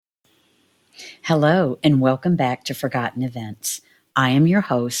Hello, and welcome back to Forgotten Events. I am your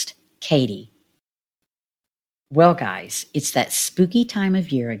host, Katie. Well, guys, it's that spooky time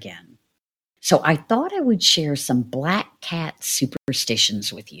of year again. So I thought I would share some black cat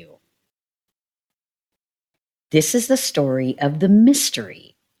superstitions with you. This is the story of the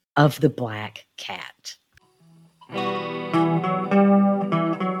mystery of the black cat.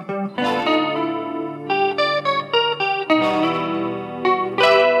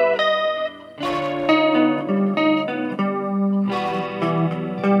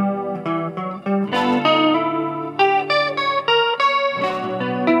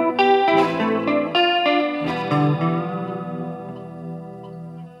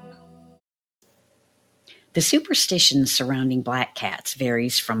 The superstition surrounding black cats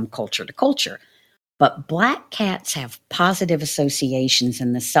varies from culture to culture, but black cats have positive associations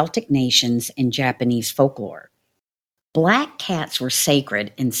in the Celtic nations and Japanese folklore. Black cats were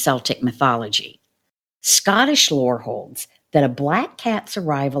sacred in Celtic mythology. Scottish lore holds that a black cat's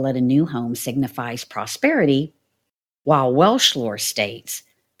arrival at a new home signifies prosperity, while Welsh lore states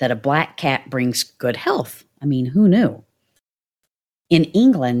that a black cat brings good health. I mean, who knew? In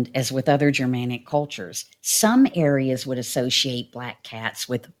England, as with other Germanic cultures, some areas would associate black cats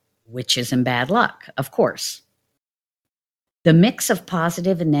with witches and bad luck, of course. The mix of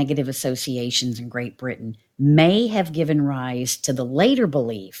positive and negative associations in Great Britain may have given rise to the later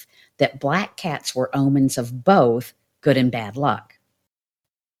belief that black cats were omens of both good and bad luck.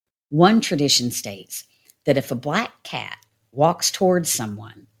 One tradition states that if a black cat walks towards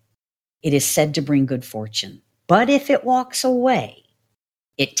someone, it is said to bring good fortune. But if it walks away,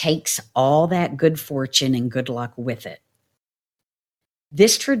 it takes all that good fortune and good luck with it.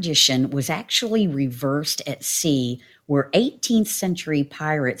 This tradition was actually reversed at sea, where 18th century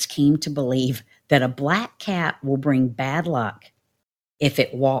pirates came to believe that a black cat will bring bad luck if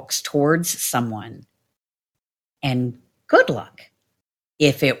it walks towards someone, and good luck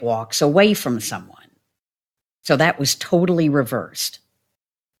if it walks away from someone. So that was totally reversed.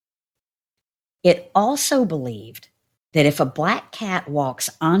 It also believed that if a black cat walks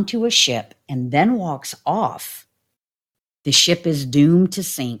onto a ship and then walks off, the ship is doomed to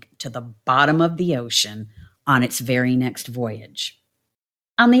sink to the bottom of the ocean on its very next voyage.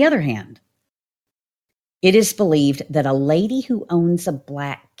 On the other hand, it is believed that a lady who owns a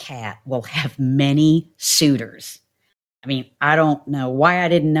black cat will have many suitors. I mean, I don't know why I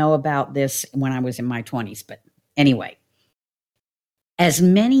didn't know about this when I was in my 20s, but anyway. As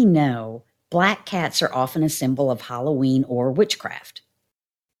many know, black cats are often a symbol of Halloween or witchcraft.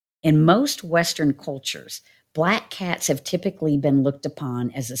 In most Western cultures, black cats have typically been looked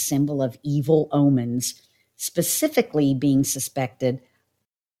upon as a symbol of evil omens, specifically being suspected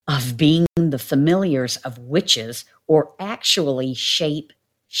of being the familiars of witches or actually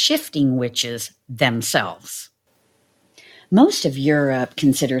shape-shifting witches themselves. Most of Europe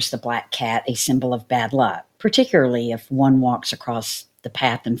considers the black cat a symbol of bad luck, particularly if one walks across the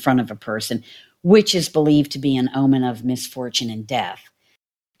path in front of a person, which is believed to be an omen of misfortune and death.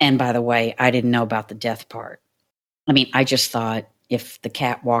 And by the way, I didn't know about the death part. I mean, I just thought if the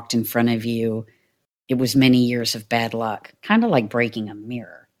cat walked in front of you, it was many years of bad luck, kind of like breaking a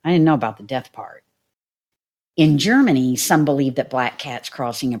mirror. I didn't know about the death part. In Germany, some believe that black cats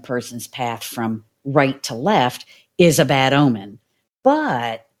crossing a person's path from right to left is a bad omen.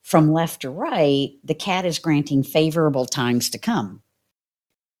 But from left to right, the cat is granting favorable times to come.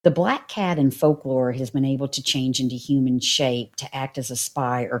 The black cat in folklore has been able to change into human shape to act as a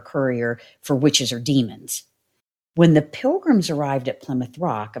spy or courier for witches or demons. When the Pilgrims arrived at Plymouth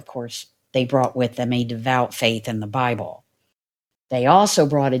Rock, of course, they brought with them a devout faith in the Bible. They also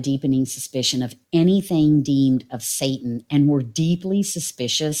brought a deepening suspicion of anything deemed of Satan and were deeply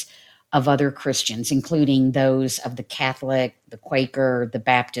suspicious of other Christians, including those of the Catholic, the Quaker, the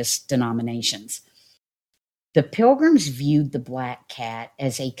Baptist denominations. The Pilgrims viewed the black cat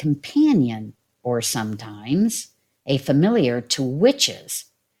as a companion, or sometimes a familiar, to witches,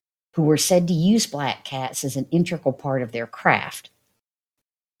 who were said to use black cats as an integral part of their craft.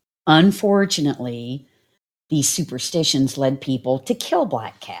 Unfortunately, these superstitions led people to kill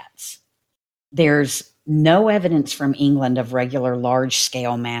black cats. There's no evidence from England of regular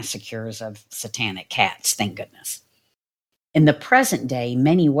large-scale massacres of satanic cats, thank goodness. In the present day,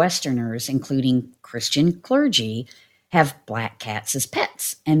 many Westerners, including Christian clergy, have black cats as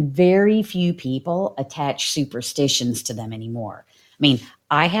pets, and very few people attach superstitions to them anymore. I mean,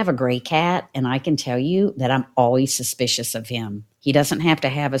 I have a gray cat, and I can tell you that I'm always suspicious of him. He doesn't have to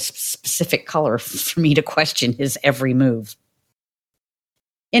have a specific color for me to question his every move.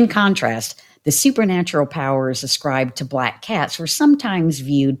 In contrast, The supernatural powers ascribed to black cats were sometimes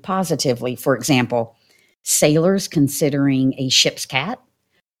viewed positively. For example, sailors considering a ship's cat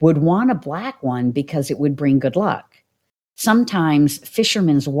would want a black one because it would bring good luck. Sometimes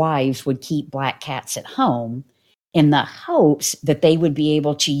fishermen's wives would keep black cats at home in the hopes that they would be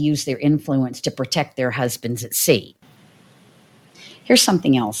able to use their influence to protect their husbands at sea. Here's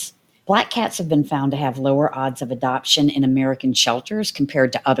something else. Black cats have been found to have lower odds of adoption in American shelters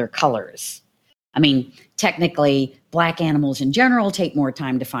compared to other colors. I mean, technically, black animals in general take more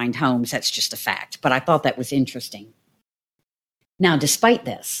time to find homes. That's just a fact. But I thought that was interesting. Now, despite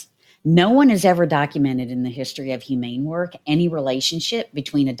this, no one has ever documented in the history of humane work any relationship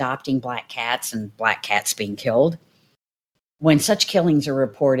between adopting black cats and black cats being killed. When such killings are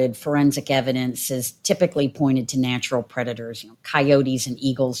reported, forensic evidence is typically pointed to natural predators, coyotes and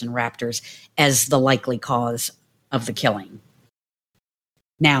eagles and raptors, as the likely cause of the killing.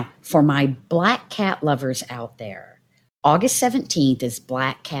 Now, for my black cat lovers out there, August 17th is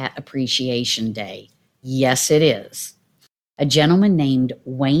Black Cat Appreciation Day. Yes, it is. A gentleman named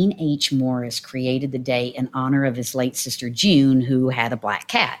Wayne H. Morris created the day in honor of his late sister June, who had a black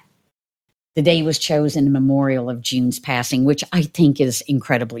cat. The day was chosen in memorial of June's passing, which I think is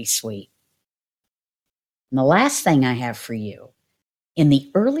incredibly sweet. And the last thing I have for you, in the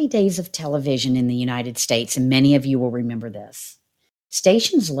early days of television in the United States, and many of you will remember this,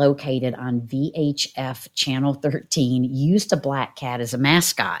 stations located on VHF Channel 13 used a black cat as a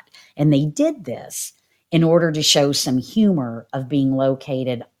mascot, and they did this in order to show some humor of being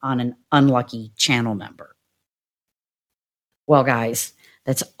located on an unlucky channel number. Well, guys,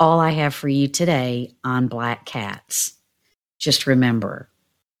 that's all I have for you today on black cats. Just remember,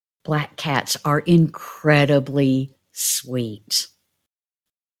 black cats are incredibly sweet.